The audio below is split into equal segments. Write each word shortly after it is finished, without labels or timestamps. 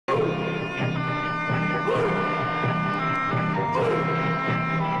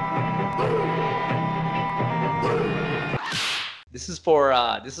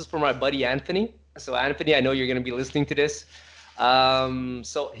this is for my buddy Anthony. So Anthony, I know you're going to be listening to this.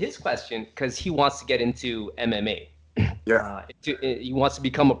 So his question, because he wants to get into MMA, Yeah. he wants to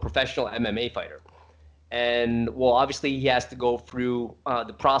become a professional MMA fighter. And well, obviously he has to go through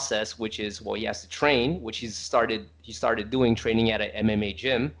the process, which is, well, he has to train, which he started doing training at an MMA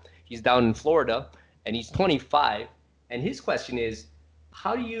gym. He's down in Florida, and he's 25. And his question is,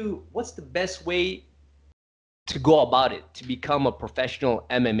 what's the best way to go about it to become a professional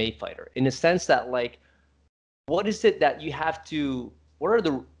MMA fighter? In the sense that, like, what is it that you have to, what are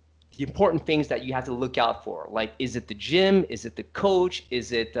the important things that you have to look out for? Like, is it the gym? Is it the coach?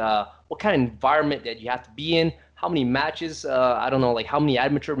 Is it what kind of environment that you have to be in? How many matches? I don't know, like how many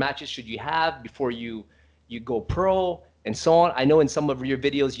amateur matches should you have before you go pro and so on? I know in some of your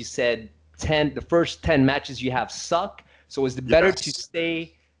videos you said the first 10 matches you have suck. So is it better to Yes.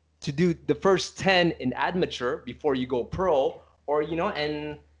 stay to do the first 10 in amateur before you go pro, or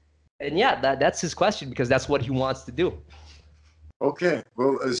and yeah, that's his question because that's what he wants to do. Okay.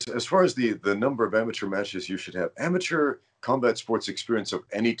 Well, as far as the number of amateur matches you should have, amateur combat sports experience of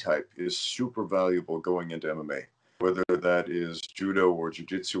any type is super valuable going into MMA. Whether that is judo or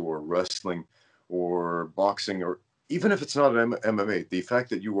jiu-jitsu or wrestling or boxing, or even if it's not an MMA, the fact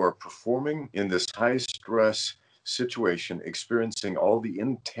that you are performing in this high stress situation, experiencing all the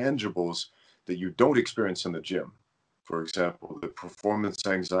intangibles that you don't experience in the gym. For example, the performance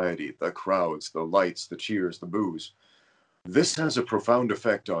anxiety, the crowds, the lights, the cheers, the boos. This has a profound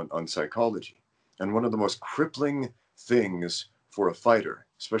effect on psychology. And one of the most crippling things for a fighter,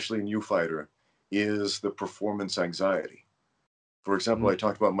 especially a new fighter, is the performance anxiety. For example, I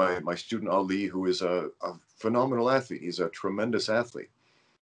talked about my student Ali, who is a phenomenal athlete. He's a tremendous athlete.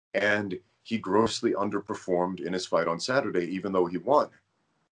 And he grossly underperformed in his fight on Saturday, even though he won.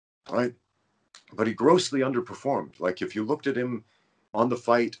 Right? But he grossly underperformed. Like, if you looked at him on the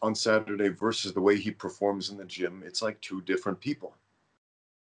fight on Saturday versus the way he performs in the gym, it's like two different people.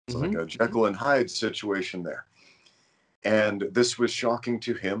 It's like a Jekyll and Hyde situation there. And this was shocking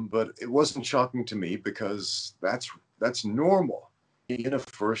to him, but it wasn't shocking to me because that's normal in a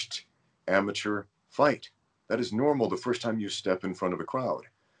first amateur fight. That is normal the first time you step in front of a crowd,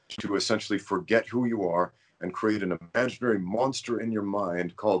 to essentially forget who you are and create an imaginary monster in your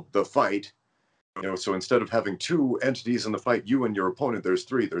mind called the fight. So instead of having two entities in the fight, you and your opponent, there's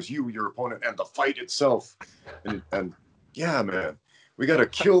three. There's you, your opponent, and the fight itself. And yeah, man, we got to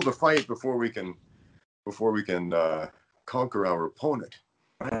kill the fight before we can conquer our opponent.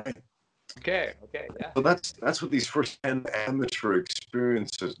 Right? Okay, yeah. So that's what these first 10 amateur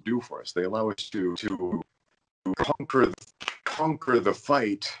experiences do for us. They allow us to conquer the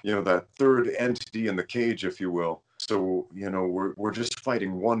fight, that third entity in the cage, if you will. So, we're just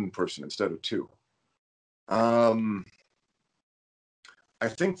fighting one person instead of two. I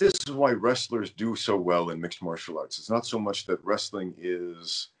think this is why wrestlers do so well in mixed martial arts. It's not so much that wrestling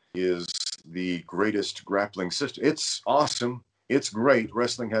is the greatest grappling system. It's awesome. It's great.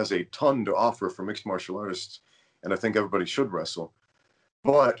 Wrestling has a ton to offer for mixed martial artists, and I think everybody should wrestle.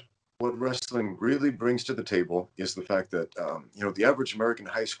 But what wrestling really brings to the table is the fact that, the average American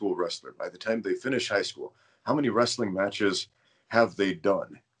high school wrestler, by the time they finish high school, how many wrestling matches have they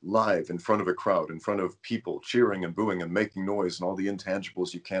done live in front of a crowd, in front of people cheering and booing and making noise and all the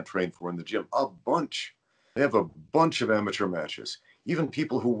intangibles you can't train for in the gym? A bunch. They have a bunch of amateur matches. Even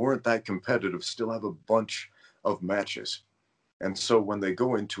people who weren't that competitive still have a bunch of matches. And so when they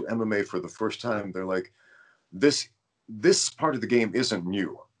go into MMA for the first time, they're like, this part of the game isn't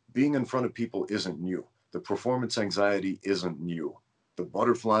new. Being in front of people isn't new. The performance anxiety isn't new. The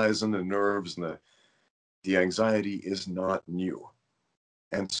butterflies and the nerves and the anxiety is not new.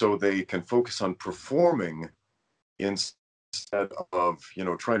 And so they can focus on performing instead of,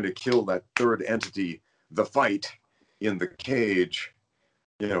 trying to kill that third entity, the fight in the cage,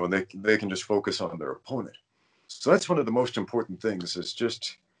 and they can just focus on their opponent. So that's one of the most important things, is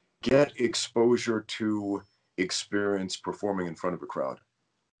just get exposure to experience performing in front of a crowd.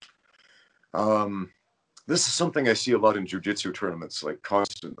 This is something I see a lot in jiu-jitsu tournaments, like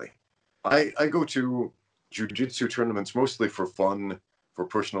constantly. I go to jiu-jitsu tournaments mostly for fun, for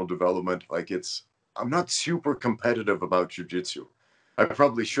personal development. I'm not super competitive about jiu-jitsu. I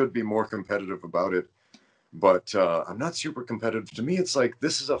probably should be more competitive about it, but I'm not super competitive. To me, it's like,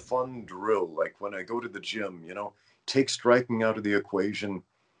 this is a fun drill. Like when I go to the gym, take striking out of the equation.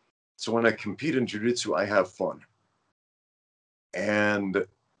 So when I compete in jiu-jitsu, I have fun. And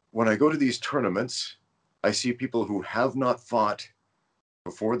when I go to these tournaments, I see people who have not fought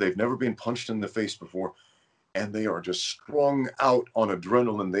before. They've never been punched in the face before. And they are just strung out on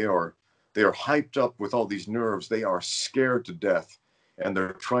adrenaline. They are They are hyped up with all these nerves. They are scared to death, and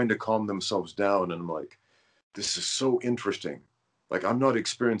they're trying to calm themselves down. And I'm like, this is so interesting. Like, I'm not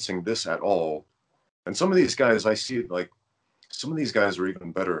experiencing this at all. And some of these guys, I see, like, some of these guys are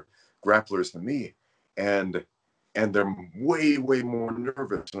even better grapplers than me, and they're way, way more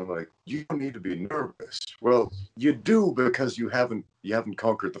nervous. And I'm like, you don't need to be nervous. Well, you do, because you haven't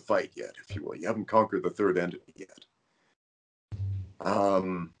conquered the fight yet, if you will. You haven't conquered the third entity yet.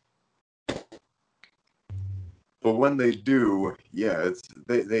 But when they do, yeah,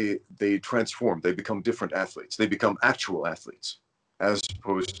 they transform. They become different athletes. They become actual athletes, as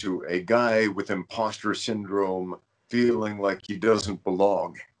opposed to a guy with imposter syndrome feeling like he doesn't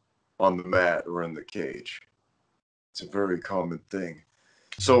belong on the mat or in the cage. It's a very common thing.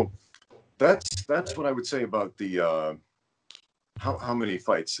 So that's what I would say about the how many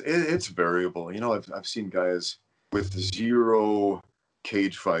fights. It's variable. You know, I've seen guys with 0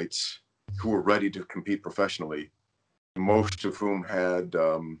 cage fights who were ready to compete professionally, most of whom had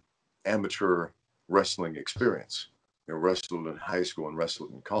amateur wrestling experience. You know, wrestled in high school and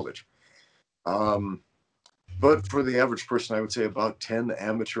wrestled in college. But for the average person, I would say about 10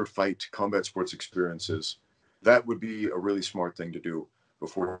 amateur fight combat sports experiences. That would be a really smart thing to do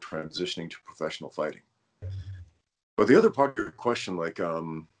before transitioning to professional fighting. But the other part of your question, like,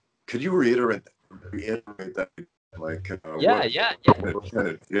 could you reiterate that? Like, Yeah, yeah, yeah. what kind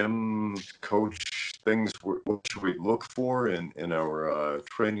of gym coach things? What should we look for in our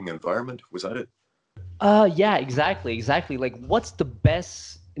training environment? Was that it? Yeah, exactly, exactly. Like, what's the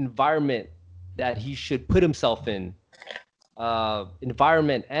best environment that he should put himself in?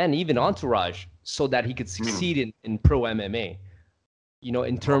 Environment and even entourage, so that he could Hmm. succeed in pro MMA. You know,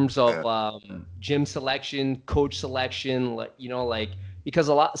 in terms of Yeah. gym selection, coach selection, like, you know, like, because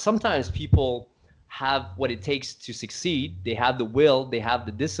sometimes people have what it takes to succeed. They have the will, they have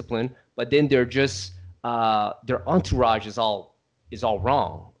the discipline, but then they're just their entourage is all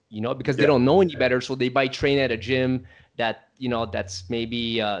wrong. You know, because they Yeah. don't know any better, so they might train at a gym that, you know, that's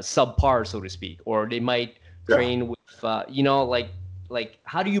maybe subpar, so to speak, or they might Yeah. train with you know, like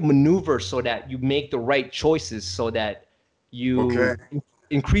how do you maneuver so that you make the right choices so that Okay. you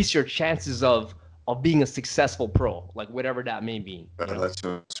increase your chances of being a successful pro, like whatever that may be, you know? That's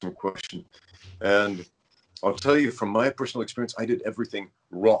an awesome question. And I'll tell you from my personal experience, I did everything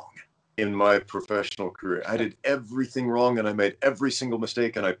wrong in my professional career. I did everything wrong, and I made every single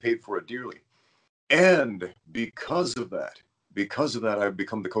mistake, and I paid for it dearly. And because of that, I've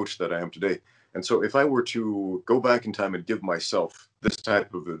become the coach that I am today. And so if I were to go back in time and give myself this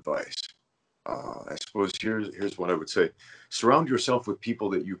type of advice, I suppose here's what I would say. Surround yourself with people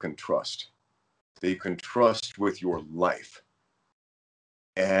that you can trust, with your life.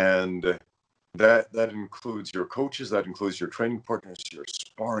 And that includes your coaches, that includes your training partners, your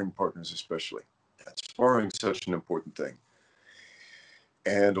sparring partners especially. Sparring is such an important thing.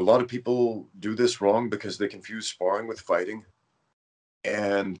 And a lot of people do this wrong because they confuse sparring with fighting.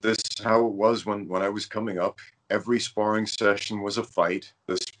 And this is how it was when I was coming up. Every sparring session was a fight.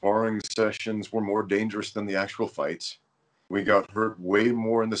 The sparring sessions were more dangerous than the actual fights. We got hurt way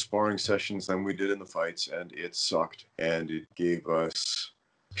more in the sparring sessions than we did in the fights, and it sucked. And it gave us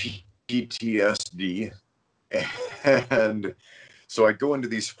PTSD. And so I go into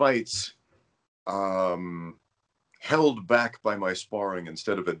these fights held back by my sparring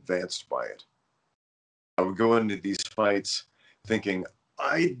instead of advanced by it. I would go into these fights thinking,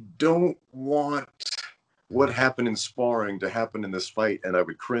 I don't want what happened in sparring to happen in this fight, and I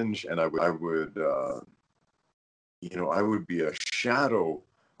would cringe, and I would be a shadow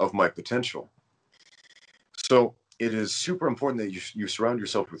of my potential. So it is super important that you surround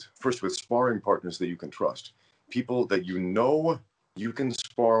yourself with sparring partners that you can trust, people that you know you can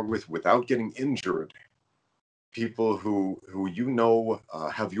spar with without getting injured, people who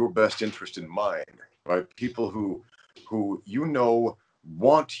have your best interest in mind, right? People who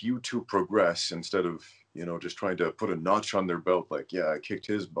want you to progress instead of just trying to put a notch on their belt, like, yeah, I kicked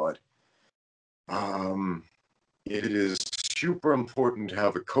his butt. Um, it is super important to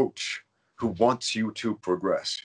have a coach who wants you to progress.